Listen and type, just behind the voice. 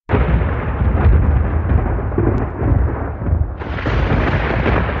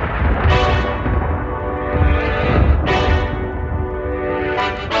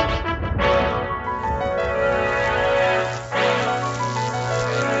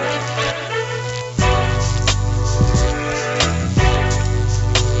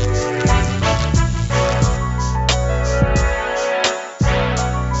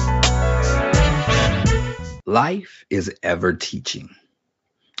is ever teaching.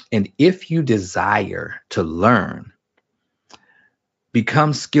 And if you desire to learn,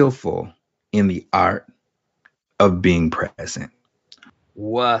 become skillful in the art of being present.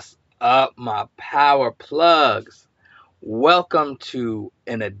 What's up, my power plugs? Welcome to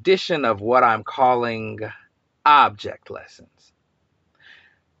an edition of what I'm calling Object Lessons,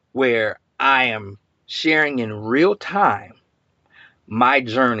 where I am sharing in real time my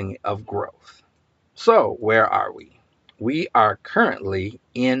journey of growth. So, where are we? We are currently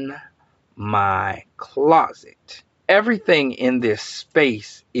in my closet. Everything in this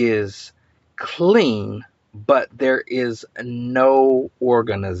space is clean, but there is no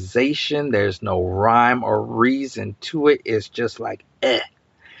organization. There's no rhyme or reason to it. It's just like, eh.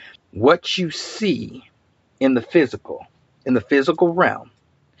 What you see in the physical realm,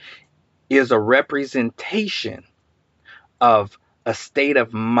 is a representation of a state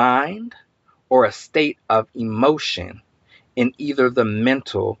of mind or a state of emotion in either the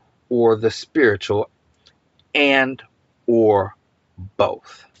mental or the spiritual, and or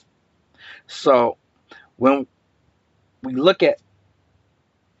both. So when we look at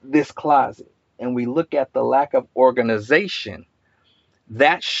this closet and we look at the lack of organization,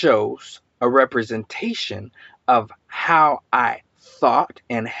 that shows a representation of how I thought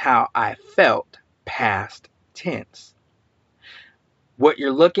and how I felt past tense. What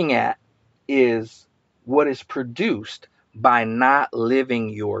you're looking at is what is produced by not living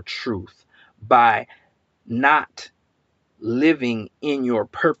your truth, by not living in your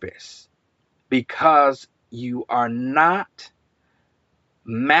purpose, because you are not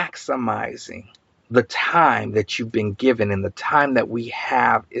maximizing the time that you've been given, and the time that we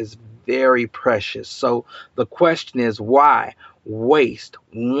have is very precious. So the question is, why waste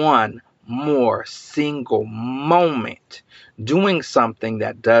one more single moment doing something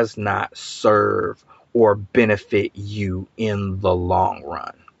that does not serve or benefit you in the long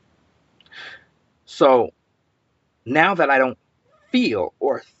run? So now that I don't feel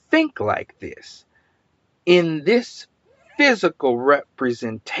or think like this, in this physical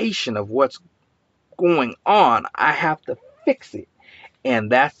representation of what's going on, I have to fix it.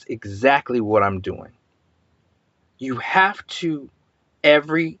 And that's exactly what I'm doing. You have to,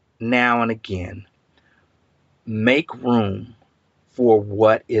 every now and again, make room for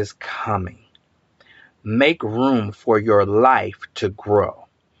what is coming. Make room for your life to grow.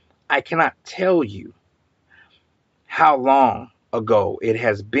 I cannot tell you how long ago it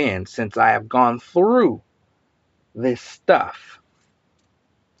has been since I have gone through this stuff.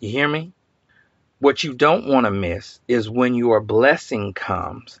 You hear me? What you don't want to miss is when your blessing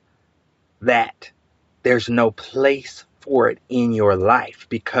comes, that there's no place for it in your life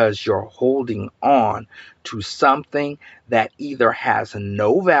because you're holding on to something that either has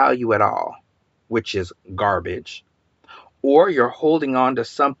no value at all, which is garbage, or you're holding on to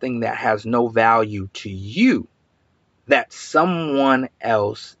something that has no value to you that someone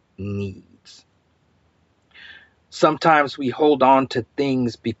else needs. Sometimes we hold on to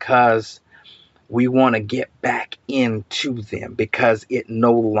things because we want to get back into them because it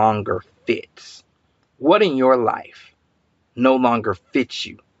no longer fits. What in your life no longer fits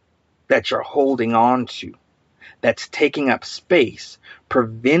you that you're holding on to, that's taking up space,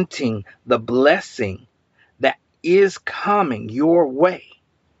 preventing the blessing that is coming your way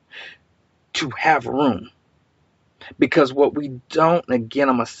to have room? Because what we don't, again,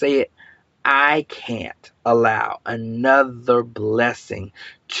 I'm going to say it, I can't allow another blessing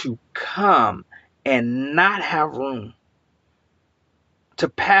to come and not have room, to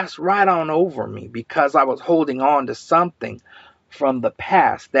pass right on over me because I was holding on to something from the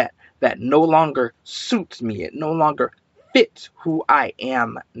past that no longer suits me. It no longer fits who I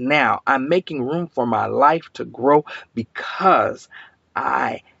am now. I'm making room for my life to grow because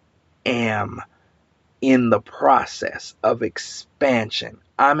I am in the process of expansion.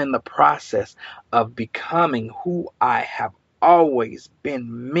 I'm in the process of becoming who I have always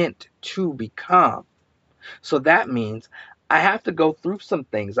been meant to become. So that means I have to go through some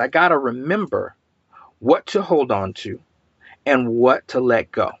things. I got to remember what to hold on to and what to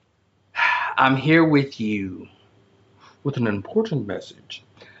let go. I'm here with you with an important message.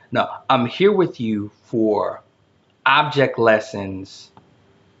 No, I'm here with you for Object Lessons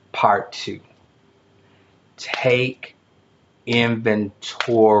Part 2. Take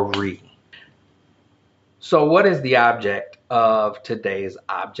inventory. So, what is the object of today's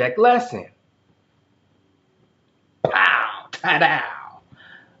object lesson? Pow! Ta-da!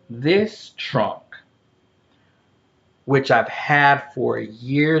 This trunk, which I've had for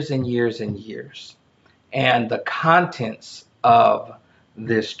years and years and years, and the contents of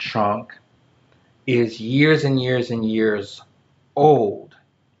this trunk is years and years and years old.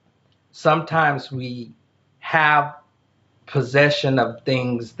 Sometimes we have possession of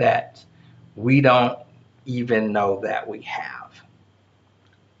things that we don't even know that we have.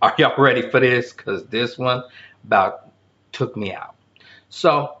 Are y'all ready for this? Because this one about took me out.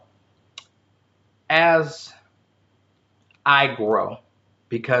 So as I grow,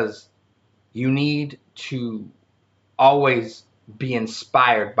 because you need to always be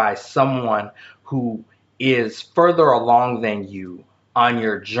inspired by someone who is further along than you on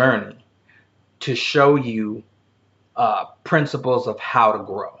your journey to show you principles of how to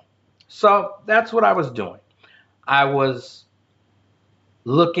grow. So that's what I was doing. I was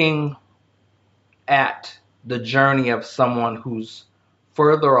looking at the journey of someone who's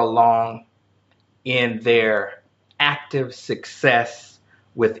further along in their active success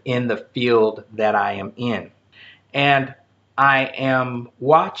within the field that I am in. And I am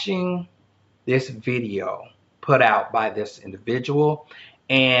watching this video put out by this individual,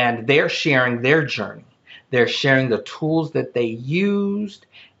 and they're sharing their journey. They're sharing the tools that they used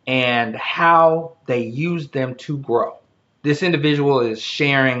and how they used them to grow. This individual is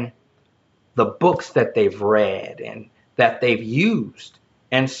sharing the books that they've read and that they've used.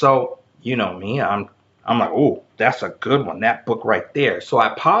 And so, you know me, I'm like, oh, that's a good one, that book right there. So I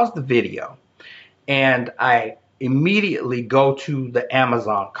paused the video and I immediately go to the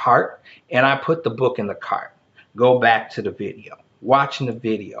Amazon cart and I put the book in the cart. Go back to the video, watching the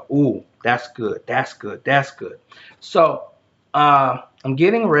video. Ooh, that's good, that's good, that's good. So I'm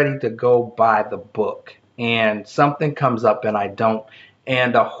getting ready to go buy the book and something comes up and I don't.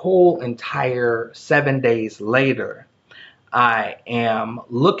 And a whole entire 7 days later, I am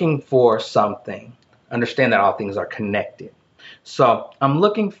looking for something. Understand that all things are connected. So I'm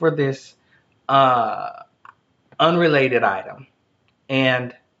looking for this unrelated item,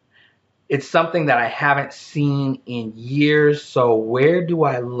 and it's something that I haven't seen in years. So where do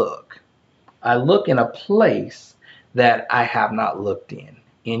I look? I look in a place that I have not looked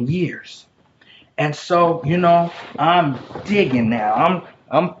in years. And so, I'm digging now.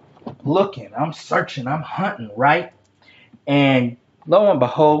 I'm looking, I'm searching, I'm hunting, right? And lo and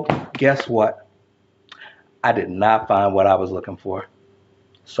behold, guess what? I did not find what I was looking for.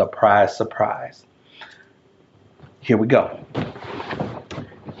 Surprise, surprise. Here we go.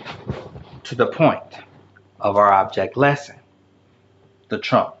 To the point of our object lesson, the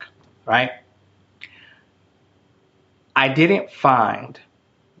trunk, right? I didn't find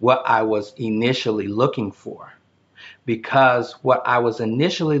what I was initially looking for, because what I was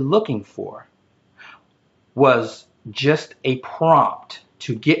initially looking for was just a prompt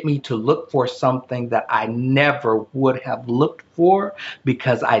to get me to look for something that I never would have looked for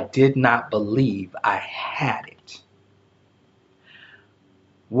because I did not believe I had it.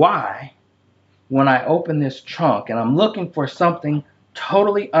 Why, when I open this trunk and I'm looking for something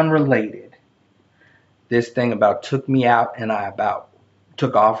totally unrelated, this thing about took me out and I about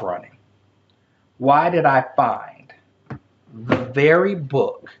took off running? Why did I find the very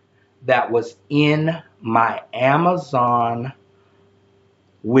book that was in my Amazon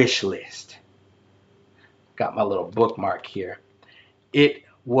wish list? Got my little bookmark here. It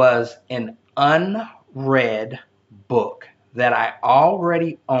was an unread book that I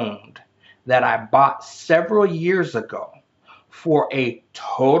already owned, that I bought several years ago for a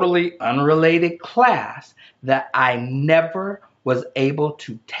totally unrelated class that I never was able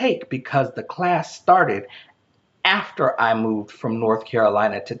to take because the class started after I moved from North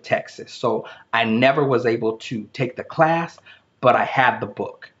Carolina to Texas. So I never was able to take the class, but I had the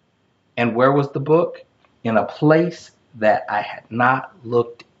book. And where was the book? In a place that I had not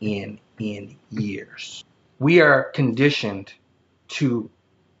looked in years. We are conditioned to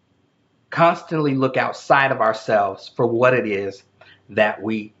constantly look outside of ourselves for what it is that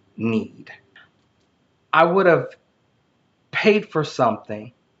we need. I would have paid for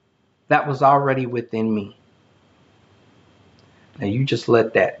something that was already within me. Now you just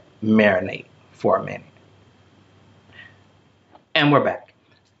let that marinate for a minute. And we're back.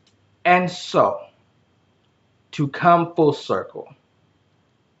 And so, to come full circle,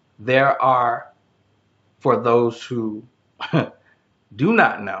 there are, for those who do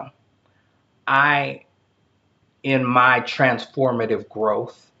not know, I, in my transformative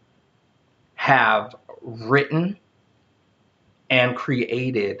growth, have written and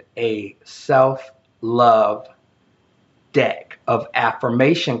created a self-love deck of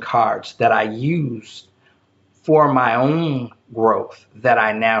affirmation cards that I use for my own growth that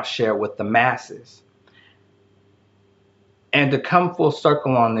I now share with the masses. And to come full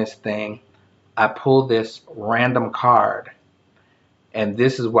circle on this thing, I pull this random card And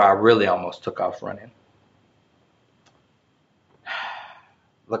this is where I really almost took off running.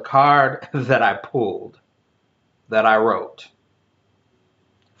 The card that I pulled, that I wrote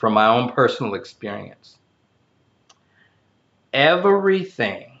from my own personal experience.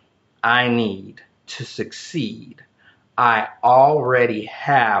 Everything I need to succeed, I already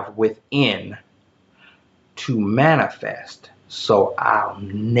have within to manifest, so I'll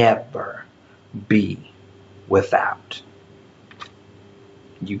never be without.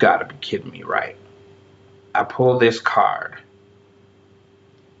 You gotta be kidding me, right? I pull this card.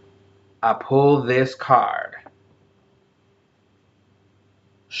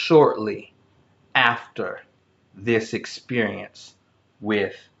 Shortly after this experience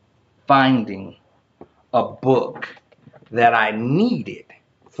with finding a book that I needed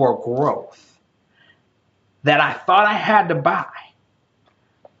for growth, that I thought I had to buy,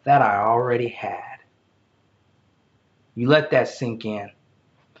 that I already had. You let that sink in.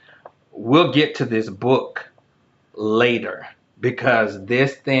 We'll get to this book later because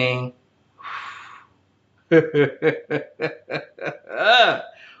this thing,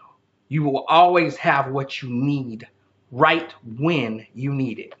 you will always have what you need right when you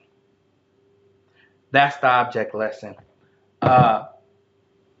need it. That's the object lesson.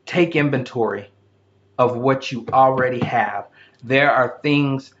 Take inventory of what you already have. There are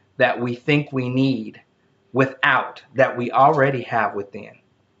things that we think we need without that we already have within.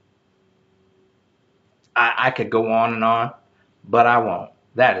 I could go on and on, but I won't.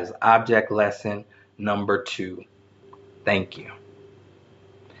 That is object lesson number 2. Thank you.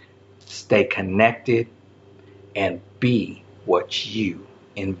 Stay connected and be what you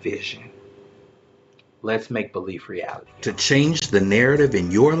envision. Let's make belief reality. To change the narrative in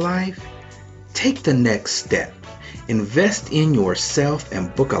your life, take the next step. Invest in yourself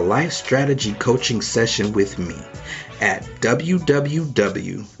and book a life strategy coaching session with me at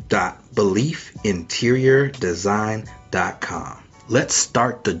www.beliefinteriordesign.com. Let's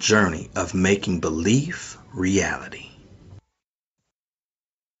start the journey of making belief reality.